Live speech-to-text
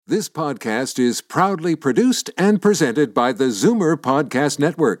This podcast is proudly produced and presented by the Zoomer Podcast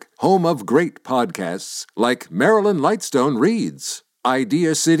Network, home of great podcasts like Marilyn Lightstone Reads,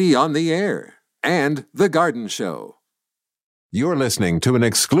 Idea City on the Air, and The Garden Show. You're listening to an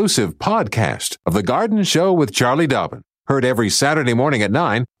exclusive podcast of The Garden Show with Charlie Dobbin, heard every Saturday morning at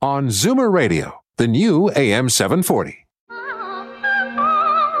 9 on Zoomer Radio, the new AM 740.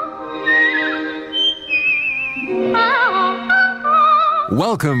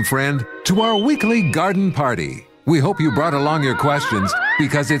 Welcome, friend, to our weekly garden party. We hope you brought along your questions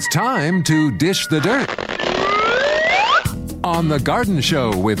because it's time to dish the dirt. On The Garden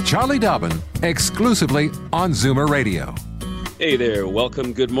Show with Charlie Dobbin, exclusively on Zoomer Radio. Hey there,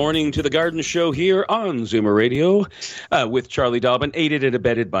 welcome, good morning to The Garden Show here on Zoomer Radio with Charlie Dobbin, aided and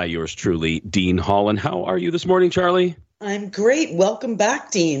abetted by yours truly, Dean Holland. How are you this morning, Charlie? I'm great. Welcome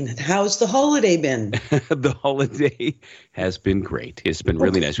back, Dean. How's the holiday been? The holiday has been great. It's been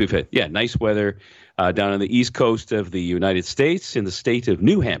really nice. We've had, nice weather down on the east coast of the United States in the state of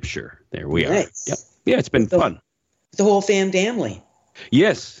New Hampshire. There we are. Yep. Yeah, it's been fun. The whole family.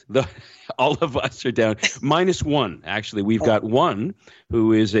 Yes, all of us are down. Minus one, actually. We've got one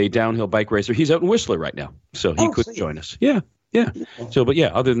who is a downhill bike racer. He's out in Whistler right now, so he couldn't join us. Yeah. So, but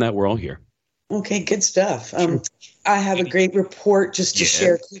other than that, we're all here. Okay, good stuff. Sure. I have a great report just to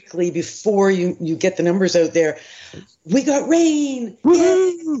share quickly before you get the numbers out there. We got rain.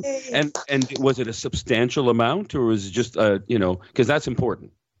 Yay! And was it a substantial amount, or was it just, because that's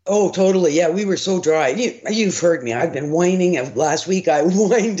important? Oh, totally. Yeah, we were so dry. You've heard me. I've been whining. Last week, I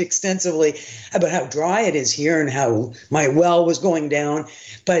whined extensively about how dry it is here and how my well was going down.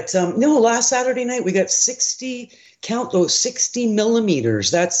 But last Saturday night, we got 60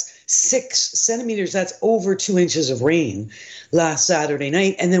 millimeters. That's 6 centimeters. That's over 2 inches of rain last Saturday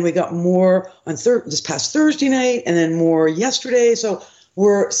night. And then we got more on this past Thursday night and then more yesterday. So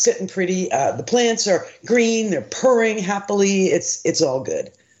we're sitting pretty. The plants are green. They're purring happily. It's all good.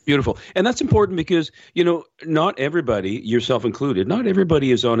 Beautiful. And that's important because, not everybody, yourself included, not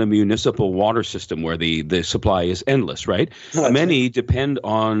everybody is on a municipal water system where the supply is endless, right? Many depend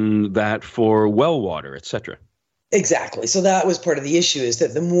on that for well water, et cetera. Exactly. So that was part of the issue, is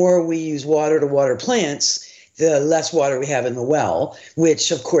that the more we use water to water plants, the less water we have in the well,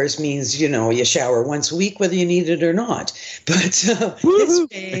 which of course means, you shower once a week, whether you need it or not. But this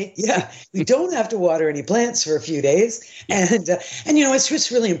way, we don't have to water any plants for a few days. And it's just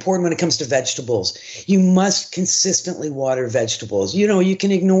really important when it comes to vegetables. You must consistently water vegetables. You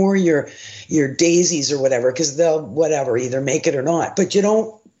can ignore your daisies or whatever, because they'll either make it or not. But you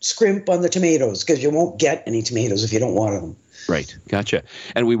don't scrimp on the tomatoes, because you won't get any tomatoes if you don't water them. Right. Gotcha.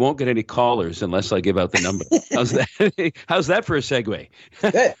 And we won't get any callers unless I give out the number. How's that? How's that for a segue?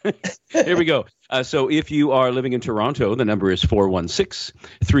 Here we go. So if you are living in Toronto, the number is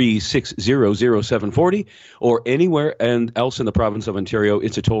 416-360-0740, or anywhere else in the province of Ontario,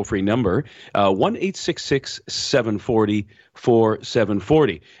 it's a toll-free number,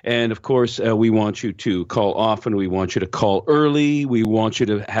 1-866-740-4740. And of course, we want you to call often. We want you to call early. We want you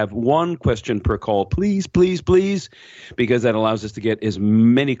to have one question per call, please, please, please, because that allows us to get as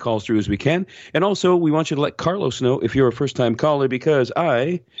many calls through as we can. And also, we want you to let Carlos know if you're a first-time caller, because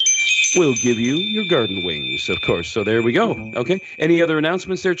I will give you your garden wings, of course. So there we go. Okay. Any other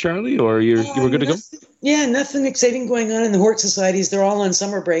announcements there, Charlie, or you were good to go? Yeah, nothing exciting going on in the Hort Societies. They're all on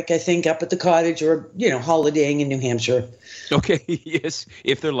summer break, I think, up at the cottage or, holidaying in New Hampshire. Okay. Yes,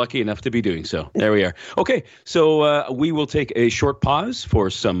 if they're lucky enough to be doing so. There we are. Okay. So we will take a short pause for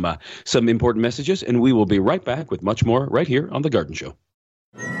some important messages, and we will be right back with much more right here on The Garden Show.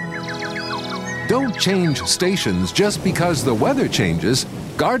 Don't change stations just because the weather changes.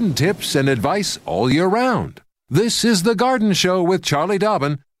 Garden tips and advice all year round. This is The Garden Show with Charlie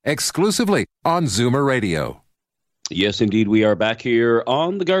Dobbin, exclusively on Zoomer Radio. Yes, indeed, we are back here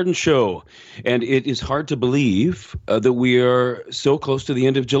on The Garden Show. And it is hard to believe that we are so close to the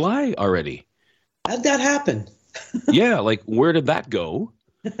end of July already. How'd that happen? Yeah, where did that go?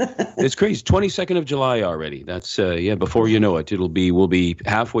 It's crazy. 22nd of July already. That's before you know it, we'll be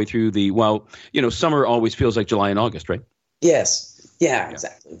halfway through summer always feels like July and August, right? Yes. Yeah,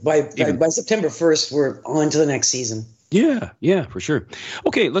 exactly. By September 1st, we're on to the next season. Yeah, for sure.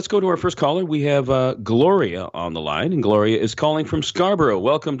 Okay, let's go to our first caller. We have Gloria on the line, and Gloria is calling from Scarborough.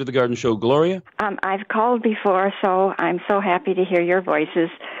 Welcome to The Garden Show, Gloria. I've called before, so I'm so happy to hear your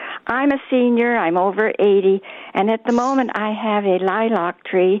voices. I'm a senior, I'm over 80, and at the moment I have a lilac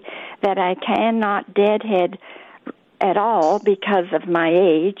tree that I cannot deadhead at all because of my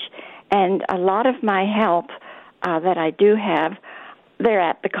age, and a lot of my help that I do have, they're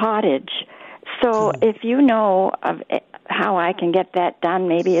at the cottage. So if you know of how I can get that done,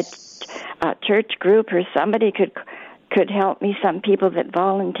 maybe a church group or somebody could help me, some people that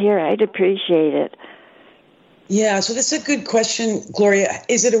volunteer, I'd appreciate it. Yeah, so that's a good question, Gloria.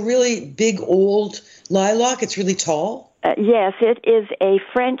 Is it a really big, old lilac? It's really tall? Yes, it is a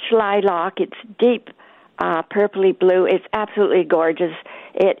French lilac. It's deep purpley blue. It's absolutely gorgeous.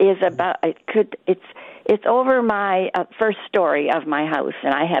 It is it's over my first story of my house,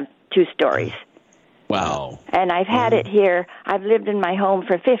 and I have 2 stories. Wow. And I've had it here. I've lived in my home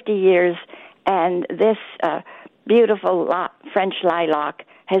for 50 years, and this beautiful French lilac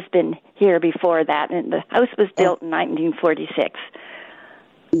has been here before that, and the house was built in 1946.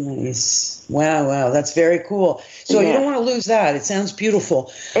 Nice. Wow, that's very cool. So you don't want to lose that. It sounds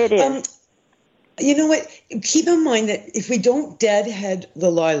beautiful. It is. You know what? Keep in mind that if we don't deadhead the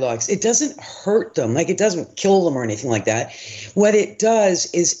lilacs, it doesn't hurt them. Like, it doesn't kill them or anything like that. What it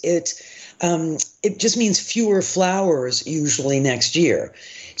does is it just means fewer flowers usually next year.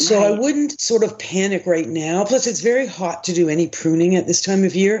 So right. I wouldn't sort of panic right now. Plus, it's very hot to do any pruning at this time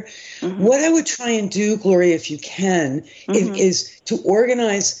of year. Mm-hmm. What I would try and do, Gloria, if you can, is to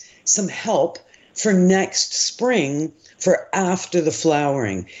organize some help for next spring for after the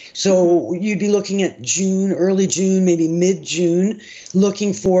flowering. So you'd be looking at June, early June, maybe mid-June,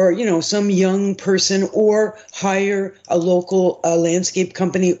 looking for, some young person, or hire a local landscape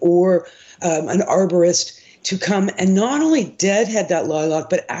company or an arborist to come and not only deadhead that lilac,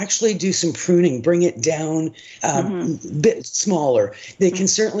 but actually do some pruning, bring it down a bit smaller. They can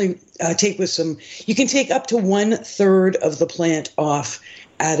certainly take you can take up to 1/3 of the plant off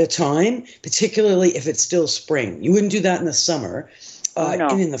at a time, particularly if it's still spring. You wouldn't do that in the summer. No.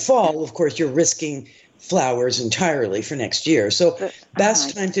 And in the fall, of course, you're risking flowers entirely for next year. So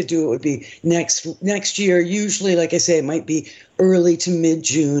best time to do it would be next year. Usually, like I say, it might be early to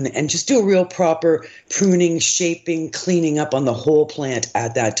mid-June, and just do a real proper pruning, shaping, cleaning up on the whole plant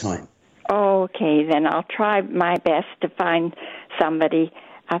at that time. Okay, then I'll try my best to find somebody.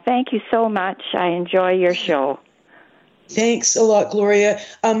 Thank you so much. I enjoy your show. Thanks a lot, Gloria.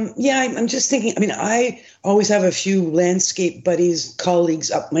 I'm just thinking, I always have a few landscape buddies,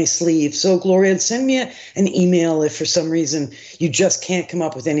 colleagues up my sleeve. So, Gloria, send me an email if for some reason you just can't come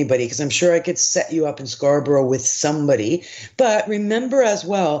up with anybody, because I'm sure I could set you up in Scarborough with somebody. But remember as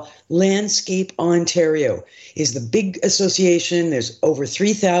well, Landscape Ontario is the big association. There's over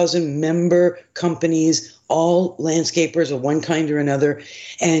 3,000 member companies, all landscapers of one kind or another,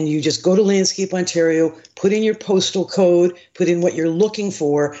 and you just go to Landscape Ontario, put in your postal code, put in what you're looking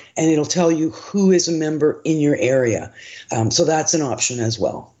for, and it'll tell you who is a member in your area. So that's an option as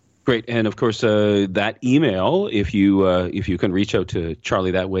well. Great. And of course, that email, if you can reach out to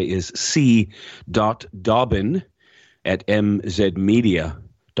Charlie that way, is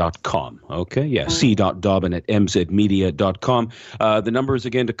c.dobbin@mzmedia.com. Okay, yeah, c.dobbin@mzmedia.com. The numbers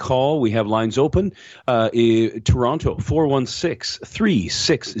again to call. We have lines open. Toronto,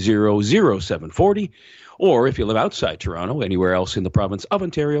 416-360-0740. Or if you live outside Toronto, anywhere else in the province of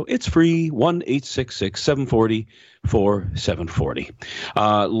Ontario, it's free, 1-866-740-4740.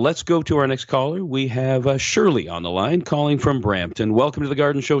 Let's go to our next caller. We have Shirley on the line, calling from Brampton. Welcome to the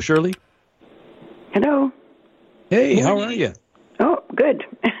Garden Show, Shirley. Hello. Hey, how are you? Oh, good.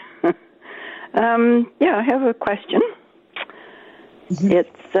 I have a question.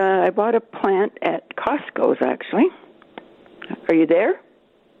 It's I bought a plant at Costco's, actually. Are you there?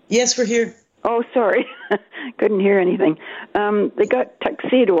 Yes, we're here. Oh, sorry. Couldn't hear anything. They got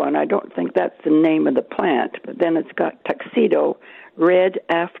tuxedo on. I don't think that's the name of the plant, but then it's got tuxedo, red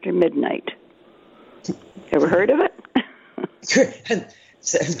after midnight. Ever heard of it?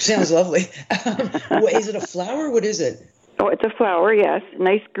 Sounds lovely. Is it a flower? What is it? Oh, it's a flower, yes.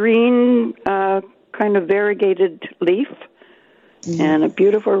 Nice green, kind of variegated leaf, and a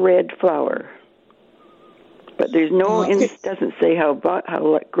beautiful red flower. But there's no, doesn't say how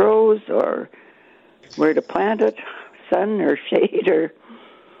it grows or where to plant it, sun or shade or.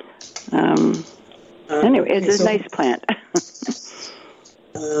 Anyway, it's a nice plant.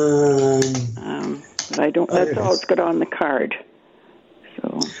 But I don't. That's all it's got on the card.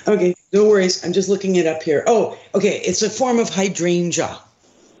 So. Okay, no worries. I'm just looking it up here. Oh, okay. It's a form of hydrangea.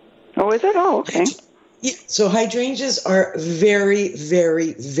 Oh, is it? Oh, okay. Yeah, so hydrangeas are very,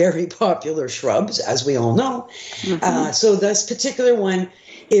 very, very popular shrubs, as we all know. So this particular one,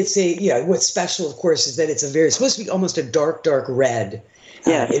 what's special, of course, is that it's supposed to be almost a dark, dark red.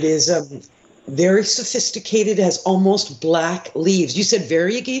 Yes. It is very sophisticated. It has almost black leaves. You said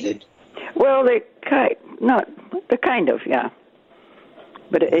variegated? Well, kind of, yeah.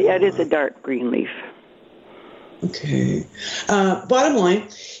 But it is a dark green leaf. Okay. Bottom line,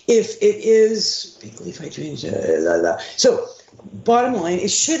 if it is big leaf hydrangea, so bottom line,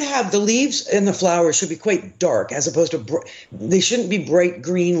 it should have the leaves and the flowers should be quite dark, as opposed to they shouldn't be bright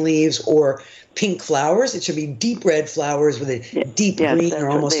green leaves or pink flowers. It should be deep red flowers with a deep green or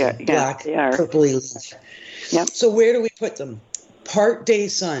almost a black, purpley leaf. Yep. So where do we put them? Part day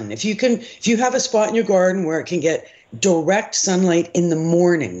sun. If you have a spot in your garden where it can get direct sunlight in the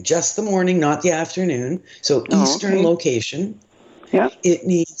morning, just the morning, not the afternoon. So eastern location. Yeah. It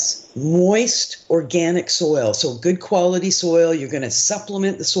needs moist organic soil. So good quality soil. You're going to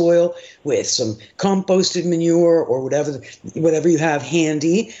supplement the soil with some composted manure or whatever you have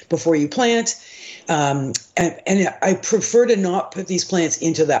handy before you plant. And I prefer to not put these plants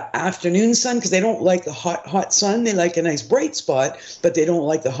into the afternoon sun because they don't like the hot sun. They like a nice bright spot, but they don't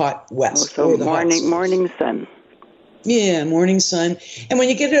like the hot west. So morning sun. Yeah, morning sun. And when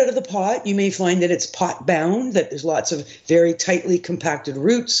you get it out of the pot, you may find that it's pot bound, that there's lots of very tightly compacted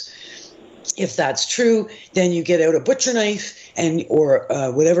roots. If that's true, then you get out a butcher knife or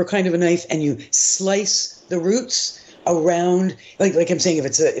whatever kind of a knife, and you slice the roots around. Like I'm saying, if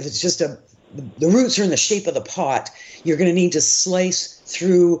it's just the roots are in the shape of the pot, you're going to need to slice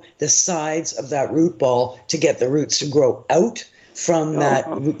through the sides of that root ball to get the roots to grow out from that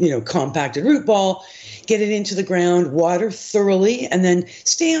compacted root ball. Get it into the ground, water thoroughly, and then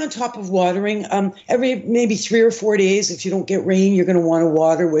stay on top of watering. Every maybe 3 or 4 days, if you don't get rain, you're going to want to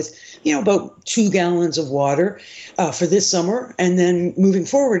water with, about 2 gallons of water for this summer. And then moving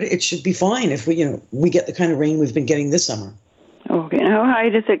forward, it should be fine if we get the kind of rain we've been getting this summer. Okay, and how high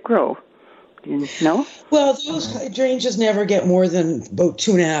does it grow? Do you know? Well, those hydrangeas never get more than about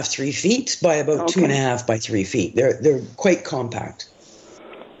 2.5, 3 feet by about 2.5 by 3 feet. They're quite compact.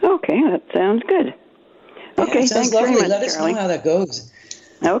 Okay, that sounds good. Okay, sounds thanks lovely. very much, Let us know how that goes.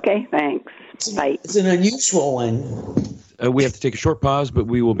 Okay, thanks. Bye. It's an unusual one. We have to take a short pause, but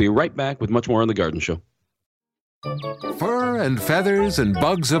we will be right back with much more on The Garden Show. Fur and feathers and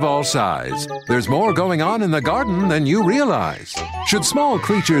bugs of all size. There's more going on in the garden than you realize. Should small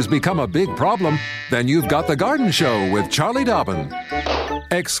creatures become a big problem, then you've got The Garden Show with Charlie Dobbin.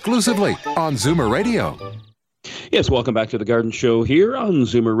 Exclusively on Zoomer Radio. Yes, welcome back to The Garden Show here on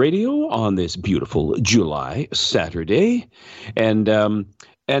Zoomer Radio on this beautiful July Saturday. And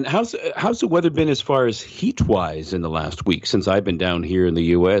how's the weather been as far as heat-wise in the last week since I've been down here in the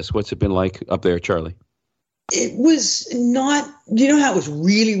U.S.? What's it been like up there, Charlie? It was not, how it was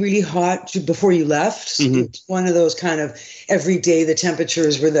really, really hot before you left? Mm-hmm. It's one of those kind of every day the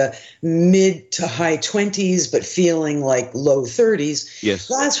temperatures were the mid to high 20s, but feeling like low 30s. Yes.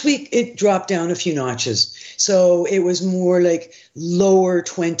 Last week, it dropped down a few notches. So it was more like lower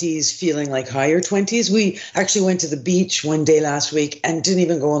 20s, feeling like higher 20s. We actually went to the beach one day last week and didn't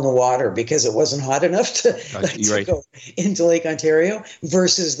even go in the water because it wasn't hot enough to go into Lake Ontario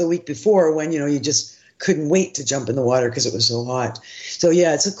versus the week before when, you just couldn't wait to jump in the water because it was so hot. So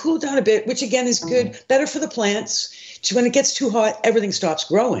yeah, it's a cool down a bit, which again is good, better for the plants. So when it gets too hot, everything stops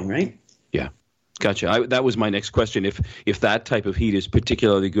growing, right? Yeah, gotcha. That was my next question. If that type of heat is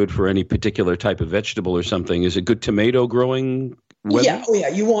particularly good for any particular type of vegetable or something, is it good tomato growing weather? Yeah,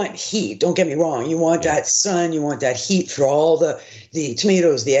 you want heat. Don't get me wrong. You want that sun. You want that heat for all the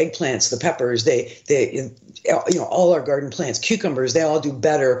tomatoes, the eggplants, the peppers. They all our garden plants, cucumbers, they all do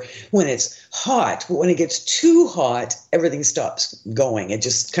better when it's hot. But when it gets too hot, everything stops going. It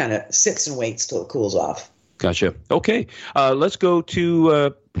just kind of sits and waits till it cools off. Gotcha. Okay. Let's go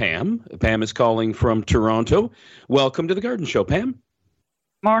to Pam. Pam is calling from Toronto. Welcome to The Garden Show, Pam.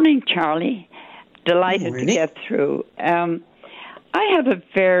 Morning, Charlie. Delighted to get through. I have a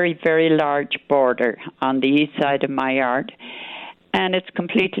very, very large border on the east side of my yard, and it's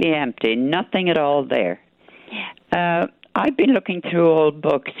completely empty. Nothing at all there. I've been looking through old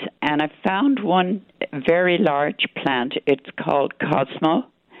books, and I found one very large plant. It's called Cosmo.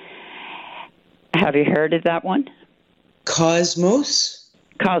 Have you heard of that one? Cosmos?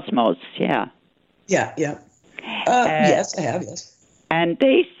 Cosmos, yeah. Yeah. Yes, I have, yes. And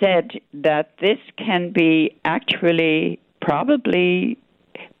they said that this can be actually probably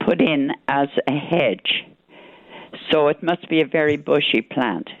put in as a hedge. So it must be a very bushy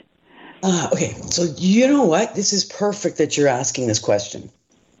plant. Okay, so you know what? This is perfect that you're asking this question.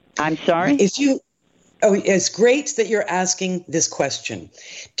 I'm sorry? It's great that you're asking this question.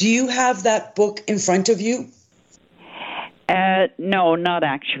 Do you have that book in front of you? No, not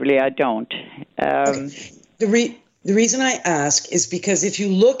actually. I don't. Okay. The reason I ask is because if you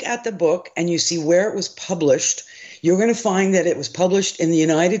look at the book and you see where it was published, you're going to find that it was published in the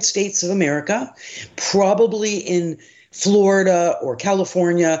United States of America, probably in Florida or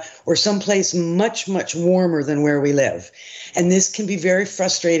California or someplace much, much warmer than where we live. And this can be very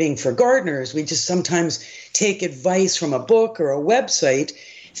frustrating for gardeners. We just sometimes take advice from a book or a website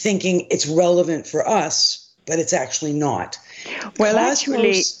thinking it's relevant for us, but it's actually not. Well,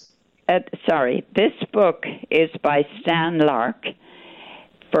 actually, this book is by Stan Lark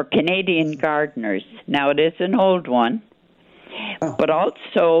for Canadian gardeners. Now, it is an old one, but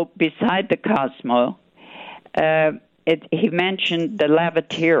also beside the Cosmo, he mentioned the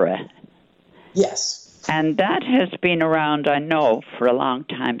Lavatera. Yes. And that has been around, I know, for a long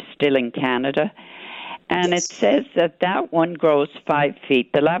time, still in Canada. And It says that one grows 5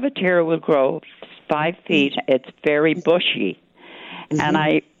 feet. The Lavatera will grow 5 feet. It's very bushy.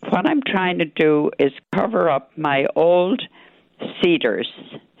 And what I'm trying to do is cover up my old cedars.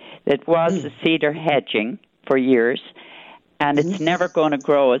 It was a cedar hedging for years, and it's never going to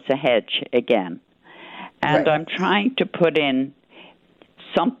grow as a hedge again. And I'm trying to put in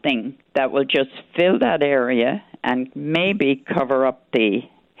something that will just fill that area and maybe cover up the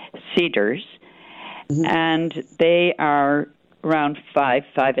cedars. And they are around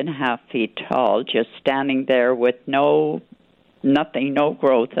 5.5 feet tall, just standing there with nothing, no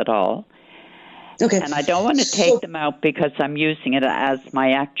growth at all. Okay. And I don't want to take them out because I'm using it as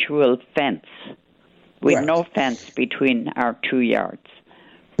my actual fence. We have no fence between our 2 yards.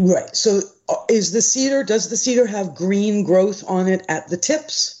 Right. So does the cedar have green growth on it at the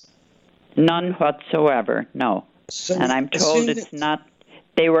tips? None whatsoever, no. So and I'm told it's not.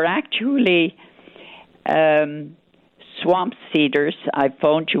 They were actually swamp cedars. I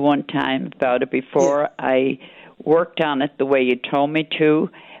phoned you one time about it before. Yeah. I worked on it the way you told me to,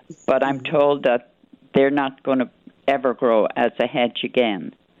 but I'm told that they're not going to ever grow as a hedge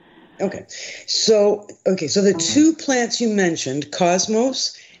again. Okay. So the two plants you mentioned,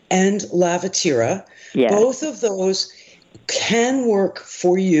 Cosmos and Lavatera, both of those can work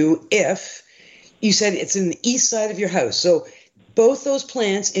for you if you said it's in the east side of your house. So both those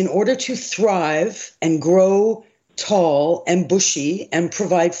plants, in order to thrive and grow tall and bushy and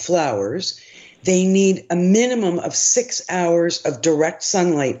provide flowers, they need a minimum of 6 hours of direct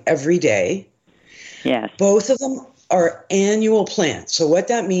sunlight every day. Yes. Both of them are annual plants. So what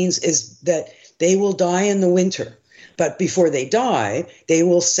that means is that they will die in the winter. But before they die, they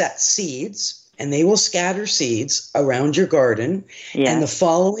will set seeds and they will scatter seeds around your garden. Yes. And the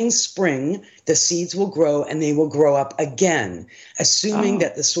following spring, the seeds will grow and they will grow up again, assuming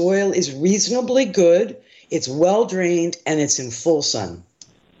that the soil is reasonably good, it's well drained, and it's in full sun.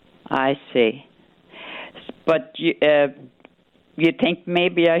 I see. But you think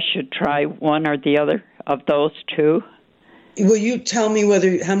maybe I should try one or the other of those two? Will you tell me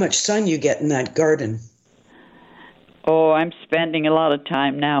how much sun you get in that garden? Oh, I'm spending a lot of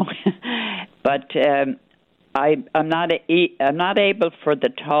time now, but I'm not able for the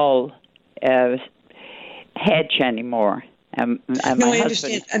tall hedge anymore. No, I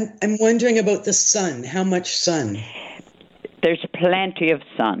understand. I'm wondering about the sun. How much sun? There's plenty of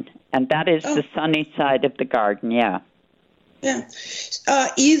sun, and that is the sunny side of the garden. Yeah. Yeah.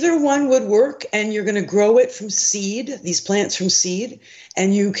 Either one would work, and you're going to grow it from seed, these plants from seed,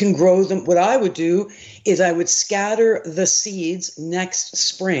 and you can grow them. What I would do is I would scatter the seeds next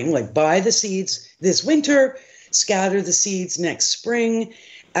spring, like buy the seeds this winter, scatter the seeds next spring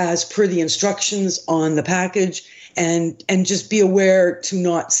as per the instructions on the package, and just be aware to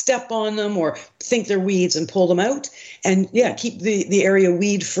not step on them or think they're weeds and pull them out. And keep the area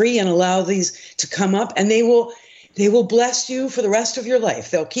weed free and allow these to come up, and they will bless you for the rest of your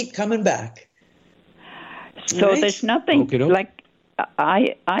life. They'll keep coming back. So there's nothing like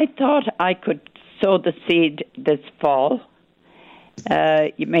I thought I could sow the seed this fall,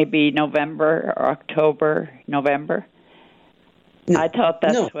 maybe November or October, November. No, I thought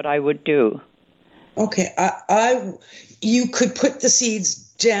that's what I would do. Okay, you could put the seeds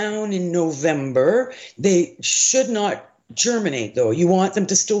down in November. They should not germinate, though. You want them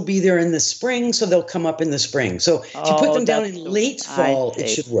to still be there in the spring, so they'll come up in the spring. So if you put them down in late fall, it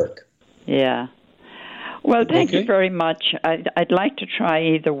should work. Yeah. Well, thank you very much. I'd like to try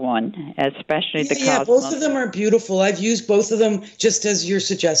either one, especially the Cosmos. Yeah, both of them are beautiful. I've used both of them just as you're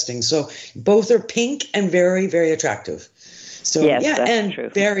suggesting. So both are pink and very, very attractive. So that's true.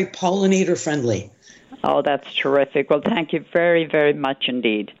 Very pollinator friendly. Oh, that's terrific. Well, thank you very, very much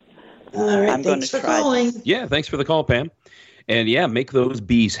indeed. All right, thanks for calling. Yeah, thanks for the call, Pam. And make those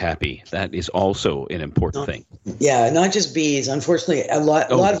bees happy. That is also an important thing. Yeah, not just bees. Unfortunately, a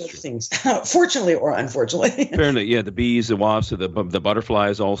lot of other things. Fortunately or unfortunately. Apparently, the bees, the wasps, the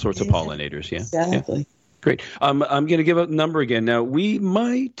butterflies, all sorts of pollinators. Yeah, exactly. Great. I'm going to give a number again. Now, we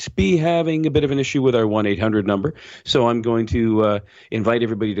might be having a bit of an issue with our 1-800 number, so I'm going to invite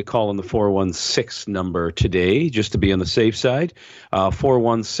everybody to call on the 416 number today, just to be on the safe side.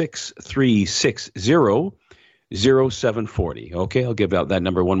 416-360-0740. Okay, I'll give out that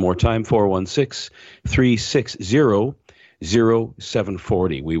number one more time,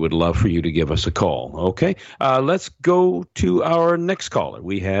 416-360-0740. We would love for you to give us a call. Okay, let's go to our next caller.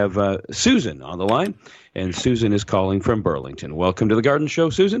 We have Susan on the line, and Susan is calling from Burlington. Welcome to the Garden Show,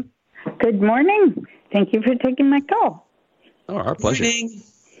 Susan. Good morning. Thank you for taking my call. Oh, our pleasure. Morning.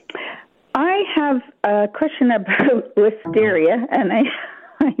 I have a question about wisteria, and I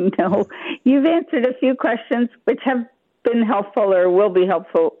know you've answered a few questions which have been helpful or will be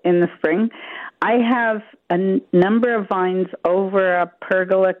helpful in the spring. I have a number of vines over a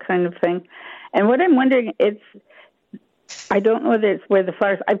pergola kind of thing, and what I'm wondering is, I don't know whether it's where the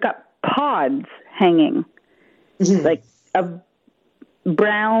flowers, I've got pods hanging, like a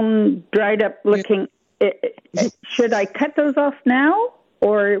brown, dried up looking. Should I cut those off now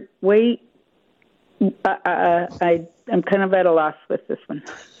or wait? I'm kind of at a loss with this one.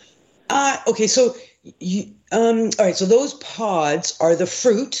 Okay, so all right. So those pods are the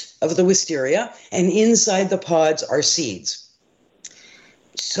fruit of the wisteria, and inside the pods are seeds.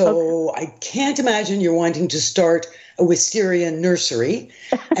 So okay. I can't imagine you're wanting to start a wisteria nursery,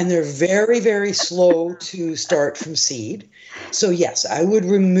 and they're very, very slow to start from seed. So yes, I would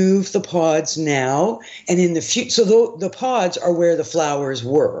remove the pods now, and in the future. So the pods are where the flowers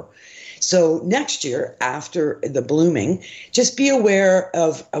were. So next year, after the blooming, just be aware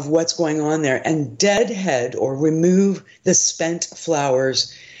of what's going on there and deadhead or remove the spent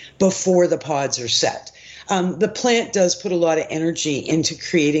flowers before the pods are set. The plant does put a lot of energy into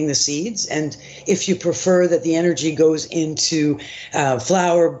creating the seeds, and if you prefer that the energy goes into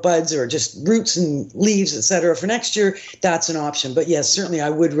flower buds or just roots and leaves, etc., for next year, that's an option. But yes, certainly I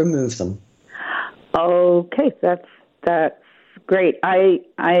would remove them. Okay, that's great. I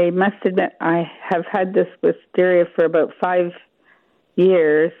must admit I have had this wisteria for about 5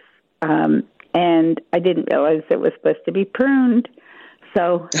 years, and I didn't realize it was supposed to be pruned.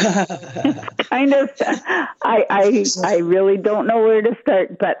 So it's kind of, I really don't know where to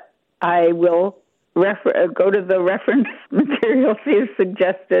start, but I will go to the reference materials you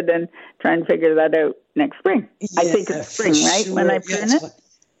suggested and try and figure that out next spring. Yeah, I think it's spring, right, sure. When I prune it?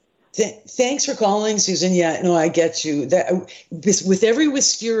 Thanks for calling, Susan. Yeah, no, I get you. With every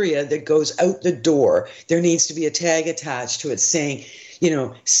wisteria that goes out the door, there needs to be a tag attached to it saying,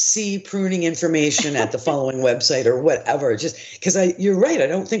 see pruning information at the following website or whatever. Just because you're right. I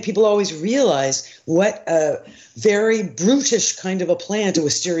don't think people always realize what a very brutish kind of a plant a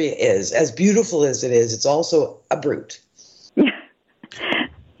wisteria is. As beautiful as it is, it's also a brute.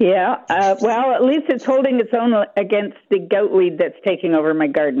 Yeah. Well, at least it's holding its own against the goatweed that's taking over my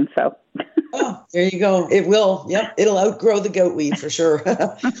garden. So. Oh, there you go. It will. Yep. It'll outgrow the goatweed for sure.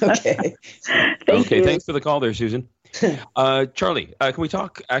 Okay. Thank you. Thanks for the call there, Susan. Charlie, can we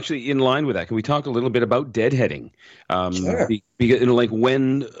talk, actually in line with that, can we talk a little bit about deadheading? Sure. Because,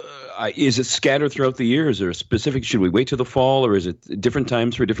 when is it scattered throughout the year? Is there a specific, should we wait till the fall, or is it different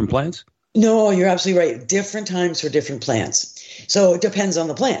times for different plants? No, you're absolutely right. Different times for different plants. So it depends on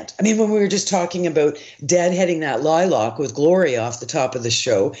the plant. I mean, when we were just talking about deadheading that lilac with Gloria off the top of the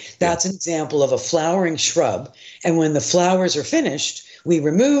show, that's an example of a flowering shrub. And when the flowers are finished, we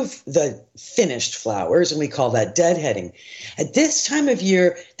remove the finished flowers, and we call that deadheading. At this time of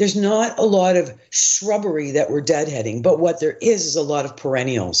year, there's not a lot of shrubbery that we're deadheading, but what there is a lot of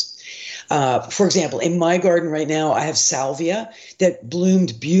perennials. For example, in my garden right now, I have salvia that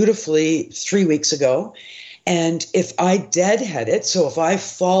bloomed beautifully 3 weeks ago. And if I deadhead it, so if I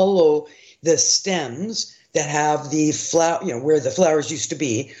follow the stems that have the flower, where the flowers used to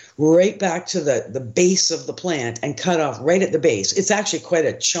be, right back to the base of the plant and cut off right at the base, it's actually quite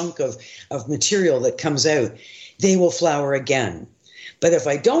a chunk of material that comes out, they will flower again. But if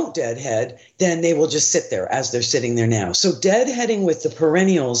I don't deadhead, then they will just sit there as they're sitting there now. So deadheading with the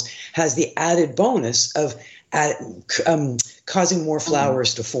perennials has the added bonus of causing more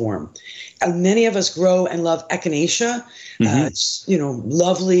flowers to form. Many of us grow and love echinacea.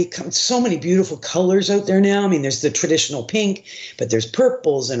 Lovely, so many beautiful colors out there now. I mean, there's the traditional pink, but there's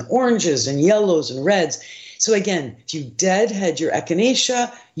purples and oranges and yellows and reds. So again, if you deadhead your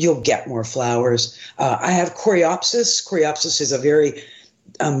echinacea, you'll get more flowers. I have coreopsis. Coreopsis is a very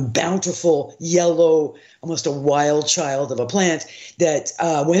bountiful yellow, almost a wild child of a plant that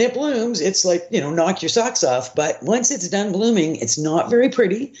when it blooms, it's like, knock your socks off. But once it's done blooming, it's not very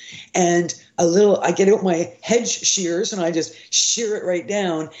pretty. And I get out my hedge shears and I just shear it right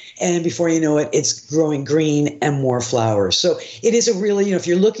down. And before you know it, it's growing green and more flowers. So it is a really, if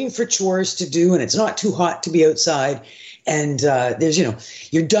you're looking for chores to do and it's not too hot to be outside, and there's,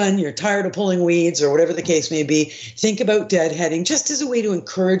 you're done, you're tired of pulling weeds or whatever the case may be, think about deadheading just as a way to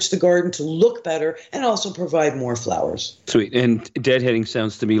encourage the garden to look better and also provide more flowers. Sweet. And deadheading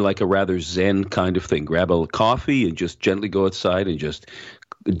sounds to me like a rather zen kind of thing. Grab a coffee and just gently go outside and just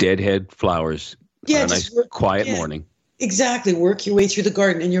deadhead flowers on a nice quiet morning. Exactly. Work your way through the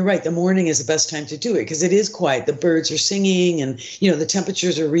garden. And you're right. The morning is the best time to do it because it is quiet. The birds are singing and, the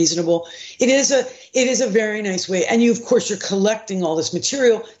temperatures are reasonable. It is a very nice way. And of course, you're collecting all this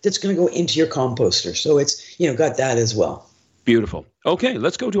material that's going to go into your composter. So it's, got that as well. Beautiful. Okay,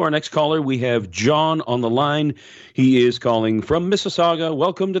 let's go to our next caller. We have John on the line. He is calling from Mississauga.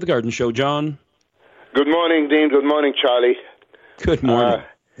 Welcome to the Garden Show, John. Good morning, Dean. Good morning, Charlie. Good morning.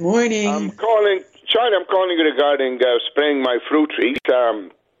 Morning. I'm calling you regarding spraying my fruit trees.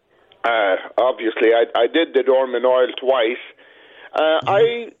 Obviously, I did the dormant oil twice.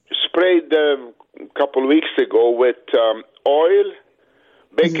 I sprayed a couple of weeks ago with oil,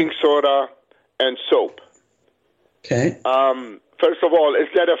 baking soda, and soap. Okay. First of all, is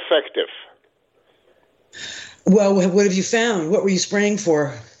that effective? Well, what have you found? What were you spraying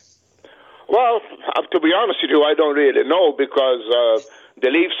for? Well, to be honest with you, I don't really know because the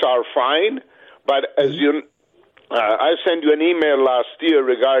leaves are fine. But as I sent you an email last year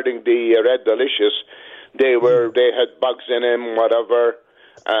regarding the Red Delicious. They had bugs in them, whatever.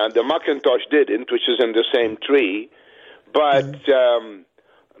 The Macintosh didn't, which is in the same tree. But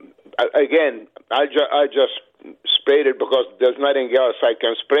again, I just sprayed it because there's nothing else I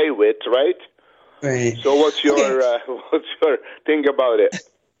can spray with, right? Right. So what's your thing about it?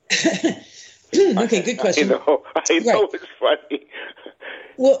 Okay, good question. I know it's funny.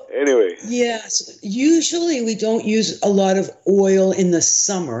 Well, anyway. Yes. Usually we don't use a lot of oil in the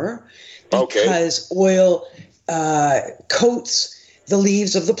summer because oil coats the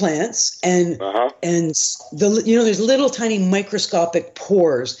leaves of the plants and there's little tiny microscopic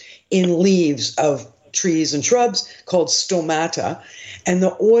pores in leaves of trees and shrubs called stomata, and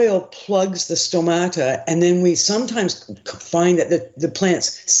the oil plugs the stomata, and then we sometimes find that the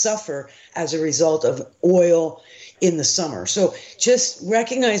plants suffer as a result of oil in the summer. So just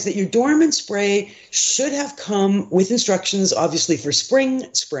recognize that your dormant spray should have come with instructions, obviously, for spring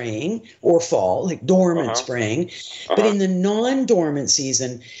spraying or fall, like dormant spraying. But in the non-dormant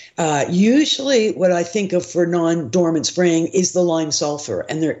season, usually what I think of for non-dormant spraying is the lime sulfur.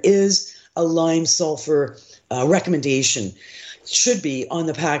 And there is a lime sulfur recommendation. Should be on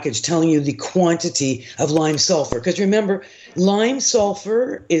the package telling you the quantity of lime sulfur. Because remember, lime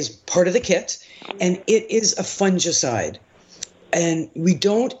sulfur is part of the kit, and it is a fungicide. And we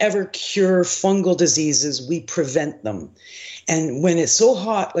don't ever cure fungal diseases, we prevent them. And when it's so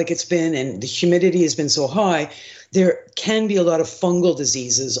hot like it's been and the humidity has been so high, there can be a lot of fungal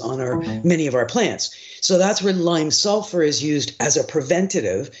diseases on many of our plants. So that's where lime sulfur is used as a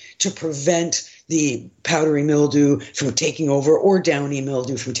preventative to prevent the powdery mildew from taking over or downy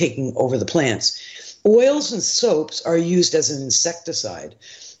mildew from taking over the plants. Oils and soaps are used as an insecticide.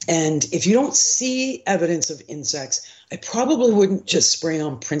 And if you don't see evidence of insects, I probably wouldn't just spray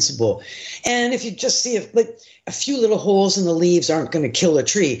on principle. And if you just see a few little holes in the leaves aren't going to kill a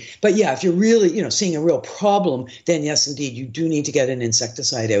tree. But yeah, if you're really, seeing a real problem, then yes, indeed, you do need to get an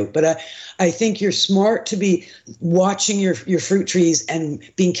insecticide out. But I think you're smart to be watching your fruit trees and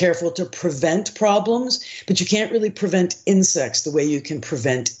being careful to prevent problems. But you can't really prevent insects the way you can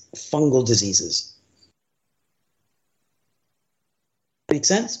prevent fungal diseases. Make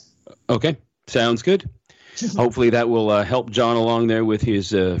sense? Okay. Sounds good. Hopefully that will help John along there with his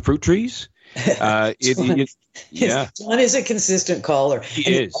fruit trees. John is a consistent caller.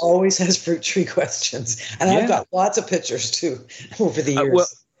 He always has fruit tree questions. And I've got lots of pictures, too, over the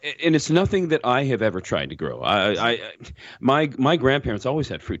years. And it's nothing that I have ever tried to grow. My grandparents always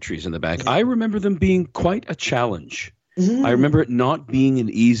had fruit trees in the back. I remember them being quite a challenge. Mm-hmm. I remember it not being an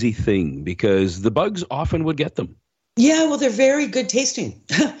easy thing because the bugs often would get them. Yeah, well, they're very good tasting,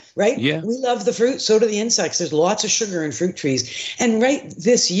 right? Yeah. We love the fruit. So do the insects. There's lots of sugar in fruit trees. And right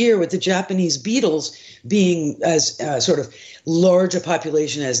this year with the Japanese beetles being as sort of large a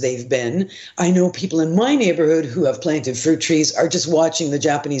population as they've been. I know people in my neighborhood who have planted fruit trees are just watching the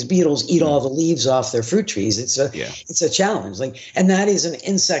Japanese beetles eat all the leaves off their fruit trees. It's a challenge. And that is an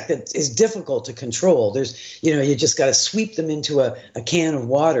insect that is difficult to control. There's, you just got to sweep them into a can of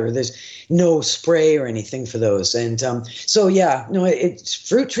water. There's no spray or anything for those. And it's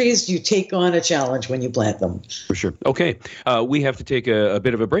fruit trees, you take on a challenge when you plant them. For sure. Okay. We have to take a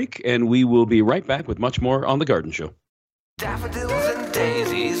bit of a break, and we will be right back with much more on The Garden Show. Daffodils and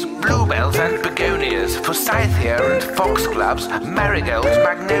daisies, bluebells and begonias, forsythia and foxgloves, marigolds,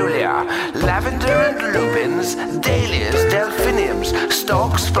 magnolia, lavender and lupins, dahlias, delphiniums,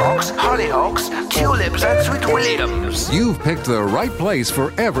 stalks, phlox, hollyhocks, tulips and sweet williams. You've picked the right place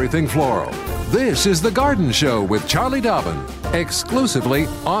for everything floral. This is The Garden Show with Charlie Dobbin, exclusively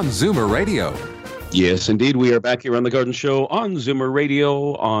on Zoomer Radio. Yes, indeed. We are back here on The Garden Show on Zoomer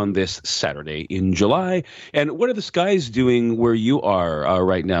Radio on this Saturday in July. And what are the skies doing where you are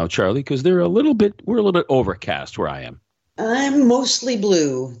right now, Charlie? Because we're a little bit overcast where I am. I'm mostly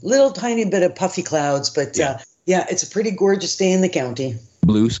blue, little tiny bit of puffy clouds, but it's a pretty gorgeous day in the county.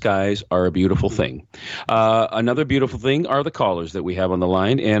 Blue skies are a beautiful thing. Another beautiful thing are the callers that we have on the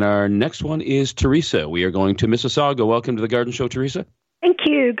line. And our next one is Teresa. We are going to Mississauga. Welcome to The Garden Show, Teresa. Thank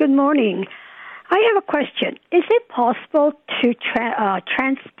you. Good morning. I have a question. Is it possible to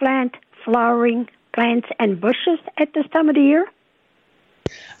transplant flowering plants and bushes at this time of the year?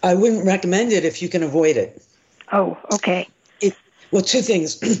 I wouldn't recommend it if you can avoid it. Oh, okay. Well, two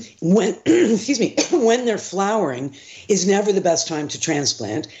things. When they're flowering is never the best time to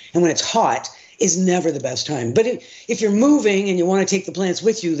transplant, and when it's hot is never the best time. But if you're moving and you want to take the plants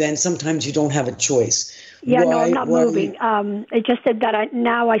with you, then sometimes you don't have a choice. Yeah, no, I'm not moving. It just said that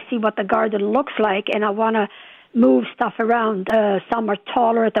now I see what the garden looks like, and I want to move stuff around. Some are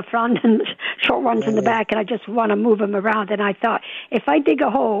taller at the front and short ones in the back, and I just want to move them around. And I thought, if I dig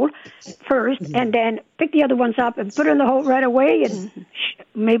a hole first and then pick the other ones up and put in the hole right away, and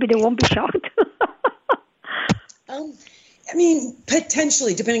maybe they won't be shocked.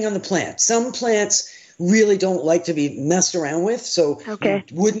 Potentially, depending on the plant. Some plants really don't like to be messed around with, so you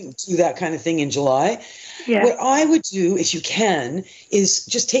wouldn't do that kind of thing in July. Yeah. What I would do, if you can, is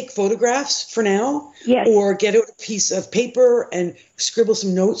just take photographs for now, or get out a piece of paper and scribble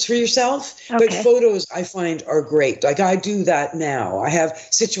some notes for yourself. Okay. But photos, I find, are great. Like, I do that now. I have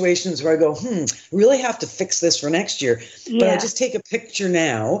situations where I go, I really have to fix this for next year. Yeah. But I just take a picture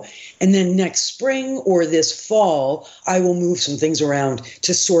now, and then next spring or this fall, I will move some things around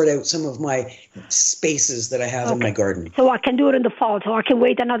to sort out some of my spaces that I have in my garden. So I can do it in the fall, so I can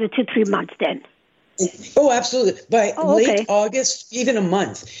wait another 2-3 months then. Oh, absolutely. By late August, even a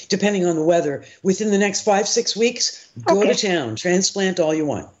month, depending on the weather, within the next 5-6 weeks, go to town, transplant all you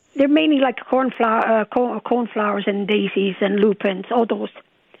want. They're mainly like cornflowers and daisies and lupins, all those.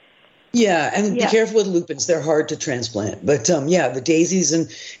 Yeah, and be careful with lupins. They're hard to transplant. But, the daisies and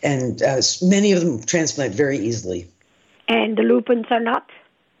many of them transplant very easily. And the lupins are not?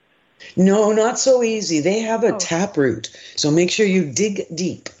 No, not so easy. They have a taproot, so make sure you dig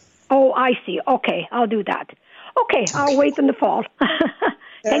deep. Oh, I see. Okay, I'll do that. Okay, I'll wait in the fall. Thank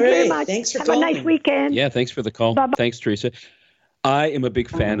you very much. Thanks for calling. Have a nice weekend. Yeah, thanks for the call. Bye-bye. Thanks, Teresa. I am a big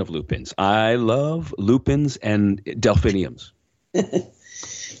fan of lupins. I love lupins and delphiniums.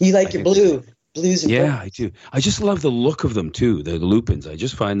 You like your blues and purples. I do. I just love the look of them, too, the lupins. I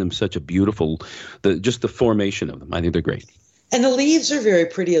just find them such a beautiful, just the formation of them. I think they're great. And the leaves are very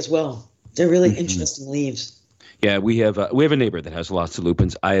pretty as well. They're really interesting leaves. Yeah, we have a neighbor that has lots of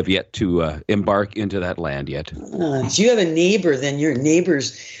lupins. I have yet to embark into that land yet. If you have a neighbor, then your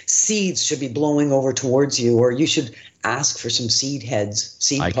neighbor's seeds should be blowing over towards you, or you should ask for some seed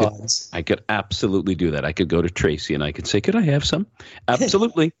pods. I could absolutely do that. I could go to Tracy and I could say, could I have some?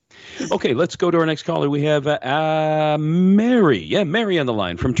 Absolutely. Okay, let's go to our next caller. We have Mary. Yeah, Mary on the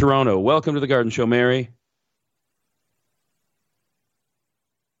line from Toronto. Welcome to the Garden Show, Mary.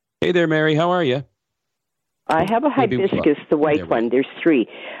 Hey there, Mary. How are you? I have a hibiscus, the white one. There's 3.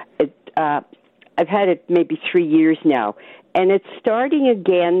 I've had it maybe 3 years now, and it's starting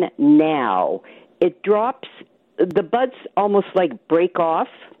again now. It drops, the buds almost like break off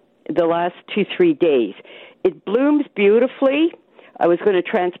the last 2-3 days. It blooms beautifully. I was going to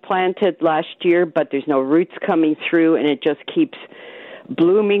transplant it last year, but there's no roots coming through, and it just keeps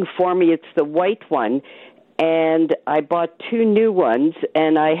blooming for me. It's the white one. And I bought 2 new ones,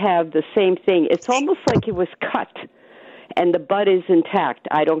 and I have the same thing. It's almost like it was cut, and the bud is intact.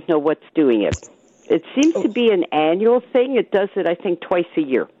 I don't know what's doing it. It seems to be an annual thing. It does it, I think, twice a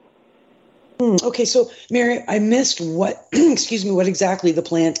year. Okay, so, Mary, I missed what exactly the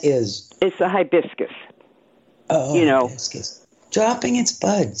plant is. It's a hibiscus. Hibiscus. Dropping its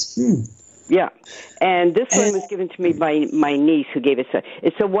buds. Yeah, and this one was given to me by my niece, who gave us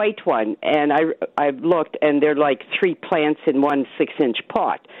it's a white one, and I've looked, and they're like 3 plants in one 6-inch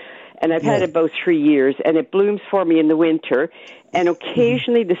pot, and I've had it about 3 years, and it blooms for me in the winter, and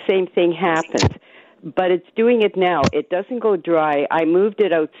occasionally the same thing happens, but it's doing it now. It doesn't go dry. I moved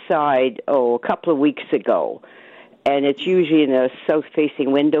it outside, a couple of weeks ago, and it's usually in a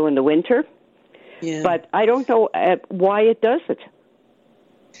south-facing window in the winter, but I don't know why it does it.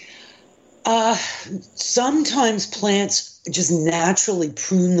 Sometimes plants just naturally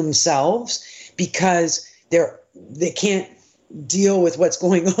prune themselves because they can't deal with what's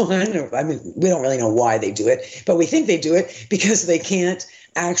going on. I mean, we don't really know why they do it, but we think they do it because they can't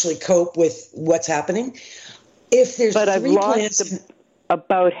actually cope with what's happening. If there's I've lost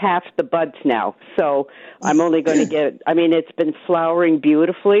about half the buds now, so I'm only going to get. I mean, it's been flowering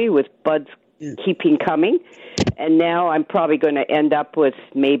beautifully with buds keeping coming, and now I'm probably going to end up with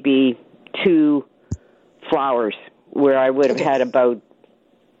maybe 2 flowers where I would have had about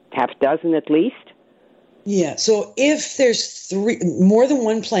half a dozen at least. Yeah, so if there's more than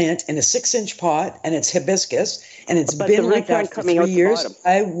one plant in a 6-inch pot and it's hibiscus and it's been like that for 3 years,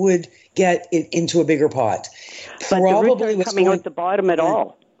 I would get it into a bigger pot. But the roots aren't coming out the bottom at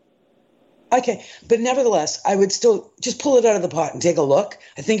all. Okay, but nevertheless, I would still just pull it out of the pot and take a look.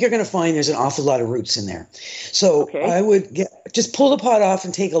 I think you're going to find there's an awful lot of roots in there. So I would just pull the pot off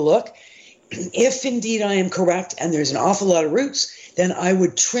and take a look. If indeed I am correct and there's an awful lot of roots, then I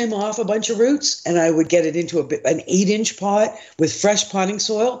would trim off a bunch of roots and I would get it into an 8-inch pot with fresh potting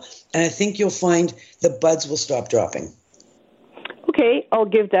soil, and I think you'll find the buds will stop dropping. Okay, I'll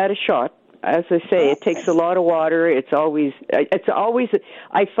give that a shot. As I say, it takes a lot of water. It's always.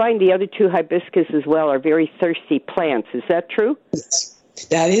 I find the other 2 hibiscus as well are very thirsty plants. Is that true? Yes,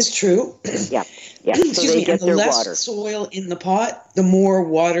 that is true. Yeah. So they get their less water. Soil in the pot, the more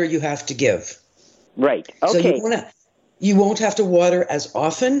water you have to give. Right. Okay. So you won't have to water as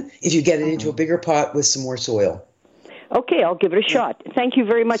often if you get it into a bigger pot with some more soil. Okay, I'll give it a shot. Thank you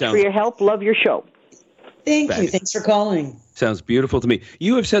very much for your help. Love your show. Thank you. Thanks for calling. Sounds beautiful to me.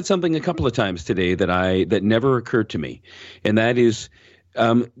 You have said something a couple of times today that never occurred to me, and that is,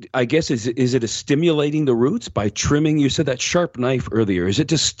 I guess, is it a stimulating the roots by trimming? You said that sharp knife earlier. Is it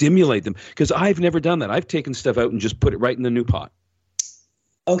to stimulate them? Because I've never done that. I've taken stuff out and just put it right in the new pot.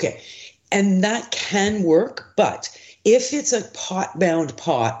 Okay, and that can work, but if it's a pot-bound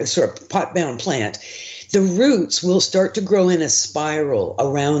plant, the roots will start to grow in a spiral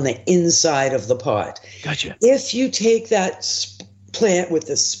around the inside of the pot. Gotcha. If you take that plant with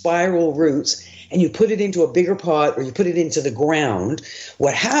the spiral roots and you put it into a bigger pot or you put it into the ground,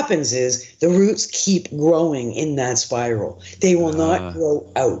 what happens is the roots keep growing in that spiral. They will not grow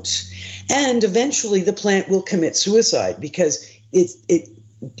out. And eventually the plant will commit suicide because it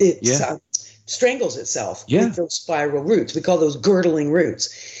strangles itself with those spiral roots. We call those girdling roots.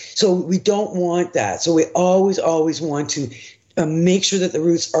 So we don't want that. So we always want to make sure that the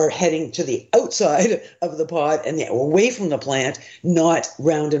roots are heading to the outside of the pot and away from the plant, not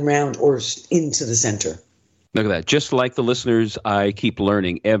round and round or into the center. Look at that. Just like the listeners, I keep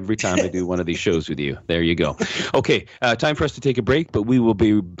learning every time I do one of these shows with you. There you go. Okay, time for us to take a break, but we will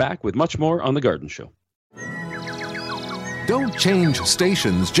be back with much more on The Garden Show. Don't change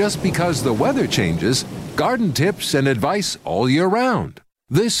stations just because the weather changes. Garden tips and advice all year round.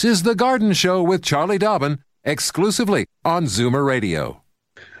 This is The Garden Show with Charlie Dobbin, exclusively on Zoomer Radio.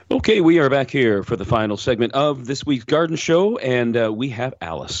 Okay, we are back here for the final segment of this week's Garden Show, and we have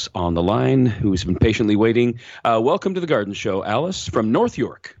Alice on the line, who's been patiently waiting. Welcome to The Garden Show, Alice, from North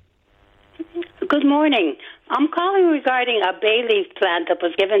York. Good morning. I'm calling regarding a bay leaf plant that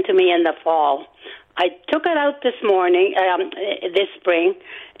was given to me in the fall. I took it out this spring,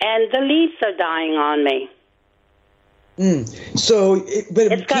 and the leaves are dying on me.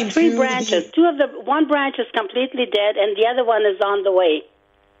 It's got 3 branches. One branch is completely dead, and the other one is on the way.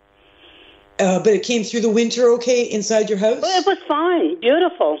 But it came through the winter okay inside your house? Well, it was fine.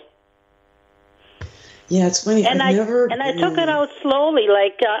 Beautiful. Yeah, it's funny. And I took it out slowly.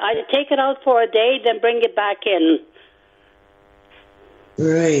 I take it out for a day, then bring it back in.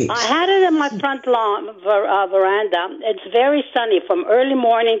 Right. I had it in my front lawn veranda. It's very sunny from early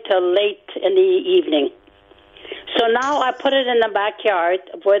morning till late in the evening. So now I put it in the backyard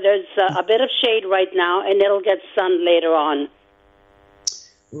where there's a bit of shade right now, and it'll get sun later on.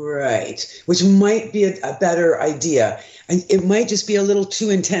 Right, which might be a better idea. And it might just be a little too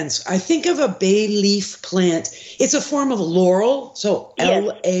intense. I think of a bay leaf plant. It's a form of laurel, so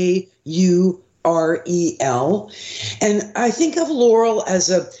Laurel. REL. And I think of laurel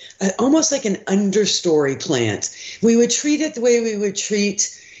as almost like an understory plant. We would treat it the way we would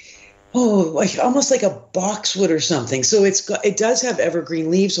treat, like almost like a boxwood or something. So it does have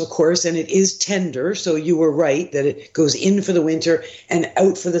evergreen leaves, of course, and it is tender. So you were right that it goes in for the winter and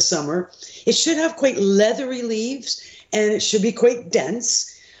out for the summer. It should have quite leathery leaves, and it should be quite dense.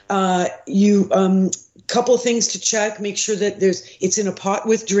 Couple of things to check. Make sure that it's in a pot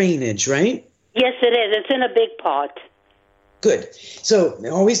with drainage, right? Yes, it is. It's in a big pot. Good. So it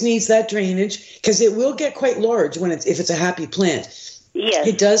always needs that drainage because it will get quite large if it's a happy plant. Yes.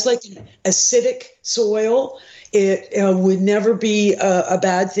 It does like an acidic soil. It would never be a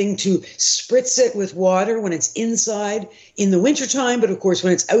bad thing to spritz it with water when it's inside in the wintertime. But of course,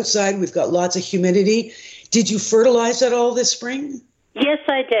 when it's outside, we've got lots of humidity. Did you fertilize at all this spring? Yes,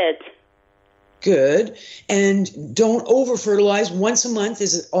 I did. Good. And don't over-fertilize. Once a month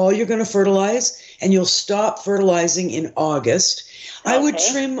is all you're going to fertilize, and you'll stop fertilizing in August. Okay. I would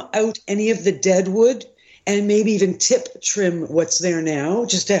trim out any of the dead wood and maybe even tip trim what's there now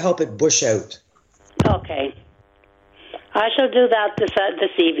just to help it bush out. Okay. I shall do that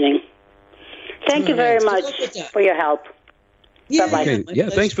this evening. Thank you very much for your help. Yeah, bye-bye. Okay. Yeah,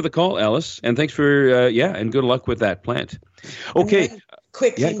 thanks for the call, Alice. And thanks for, and good luck with that plant. Okay.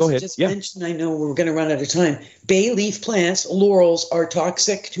 Quick thing to just mention, I know we're going to run out of time. Bay leaf plants, laurels, are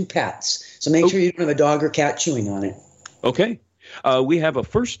toxic to pets. So make sure you don't have a dog or cat chewing on it. Okay. We have a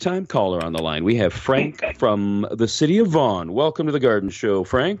first-time caller on the line. We have Frank from the city of Vaughan. Welcome to the Garden Show,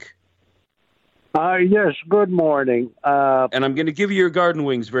 Frank. Yes, good morning. And I'm going to give you your garden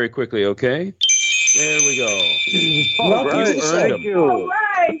wings very quickly, okay? There we go. All right, thank you. All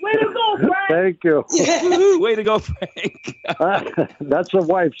right, way to go, Frank. Thank you. Yeah. Way to go, Frank. That's a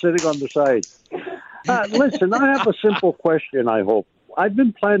wife sitting on the side. Listen, I have a simple question, I hope. I've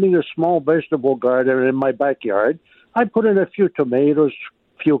been planting a small vegetable garden in my backyard. I put in a few tomatoes,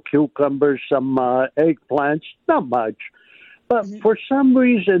 few cucumbers, some eggplants, not much. But for some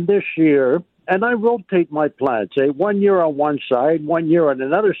reason this year, and I rotate my plants, 1 year on one side, 1 year on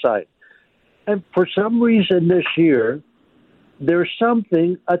another side. And for some reason this year, there's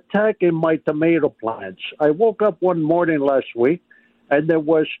something attacking my tomato plants. I woke up one morning last week, and there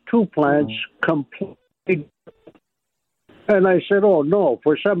was 2 plants completely. And I said, oh, no,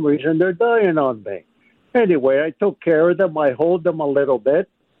 for some reason they're dying on me. Anyway, I took care of them. I hoed them a little bit,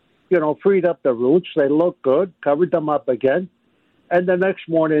 freed up the roots. They looked good, covered them up again. And the next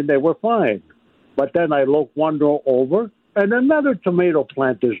morning they were fine. But then I looked one row over, and another tomato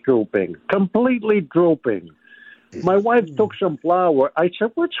plant is drooping, completely drooping. My wife took some flour. I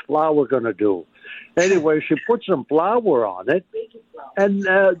said, what's flour going to do? Anyway, she put some flour on it, and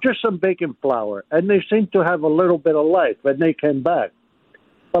just some baking flour. And they seemed to have a little bit of life, and they came back.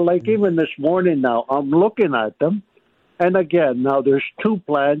 But like even this morning now, I'm looking at them, and again, now there's 2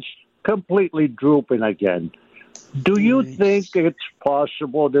 plants completely drooping again. Do you think it's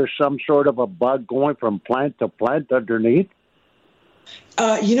possible there's some sort of a bug going from plant to plant underneath?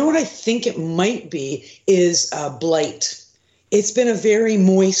 You know what I think it might be is blight. It's been a very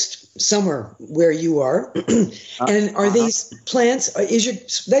moist summer where you are. And are these plants, is your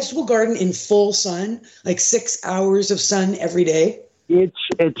vegetable garden in full sun, like 6 hours of sun every day?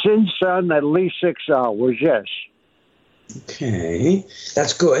 It's in sun at least 6 hours, yes. Okay,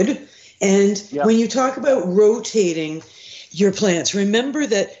 that's good. And when you talk about rotating your plants, remember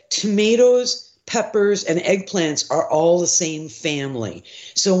that tomatoes, peppers, and eggplants are all the same family.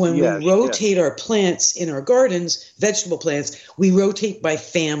 So when we rotate our plants in our gardens, vegetable plants, we rotate by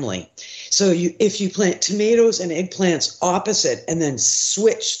family. So if you plant tomatoes and eggplants opposite and then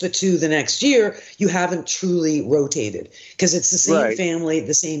switch the 2 the next year, you haven't truly rotated because it's the same family,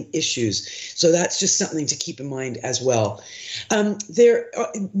 the same issues. So that's just something to keep in mind as well.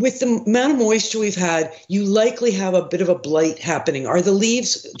 With the amount of moisture we've had, you likely have a bit of a blight happening. Are the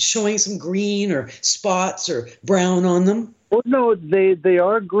leaves showing some green or spots or brown on them? Well, no, they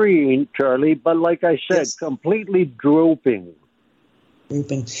are green, Charlie, but like I said, completely drooping.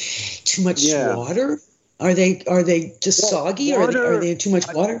 Drooping. Too much water? Are they just soggy, or are they too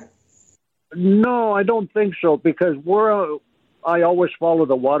much water? No, I don't think so, because I always follow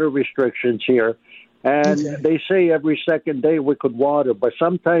the water restrictions here. And they say every second day we could water, but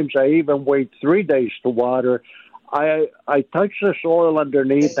sometimes I even wait 3 days to water. I touch the soil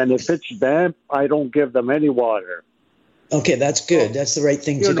underneath, and if it's damp, I don't give them any water. Okay, that's good. That's the right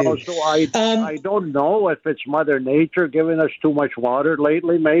thing to do. So I don't know if it's Mother Nature giving us too much water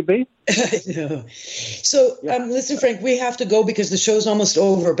lately, maybe. No. So, listen, Frank, we have to go because the show's almost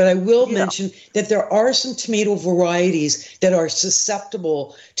over, but I will mention that there are some tomato varieties that are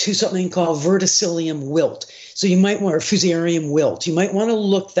susceptible to something called verticillium wilt. So you might want, or fusarium wilt. You might want to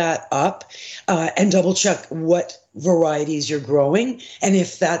look that up and double check what varieties you're growing. And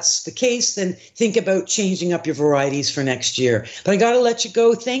if that's the case, then think about changing up your varieties for next year. But I got to let you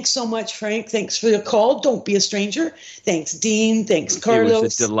go. Thanks so much, Frank. Thanks for the call. Don't be a stranger. Thanks, Dean. Thanks, Carlos. It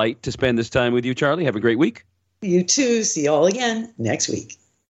was a delight to spend this time with you, Charlie. Have a great week. You too. See you all again next week.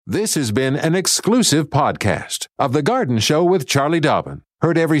 This has been an exclusive podcast of The Garden Show with Charlie Dobbin.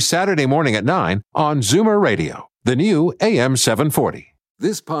 Heard every Saturday morning at 9 on Zoomer Radio, the new AM 740.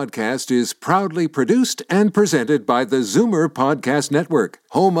 This podcast is proudly produced and presented by the Zoomer Podcast Network,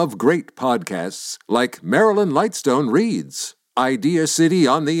 home of great podcasts like Marilyn Lightstone Reads, Idea City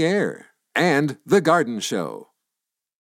on the Air, and The Garden Show.